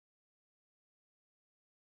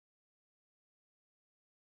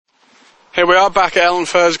Here we are back at Elton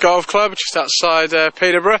Firs Golf Club, just outside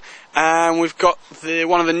Peterborough, and we've got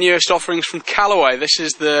one of the newest offerings from Callaway. This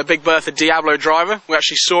is the Big Bertha Diablo Driver. We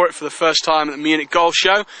actually saw it for the first time at the Munich Golf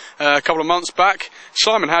Show a couple of months back.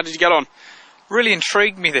 Simon, how did you get on? Really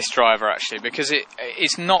intrigued me, this driver, actually, because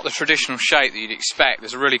it's not the traditional shape that you'd expect.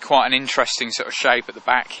 There's really quite an interesting sort of shape at the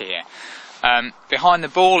back here. Behind the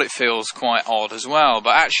ball it feels quite odd as well,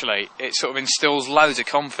 but actually it sort of instills loads of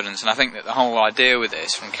confidence, and I think that the whole idea with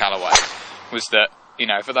this from Callaway was that, you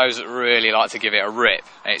know, for those that really like to give it a rip,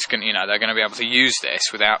 it's going, you know, they're going to be able to use this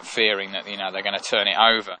without fearing that, you know, they're going to turn it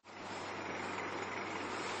over.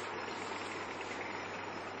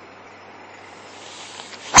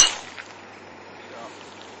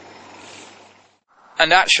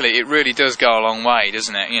 And actually, it really does go a long way,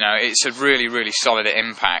 doesn't it? You know, it's a really, really solid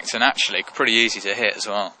impact, and actually pretty easy to hit as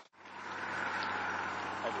well.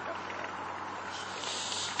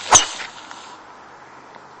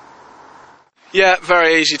 Yeah,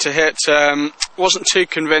 very easy to hit. Wasn't too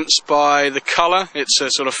convinced by the colour. It's a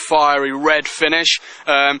sort of fiery red finish.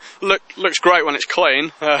 Looks great when it's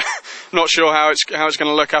clean. Not sure how it's going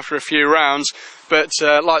to look after a few rounds. But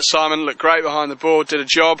like Simon, looked great behind the board. Did a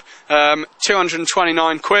job.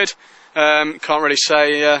 229 quid. Can't really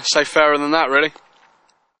say fairer than that, really.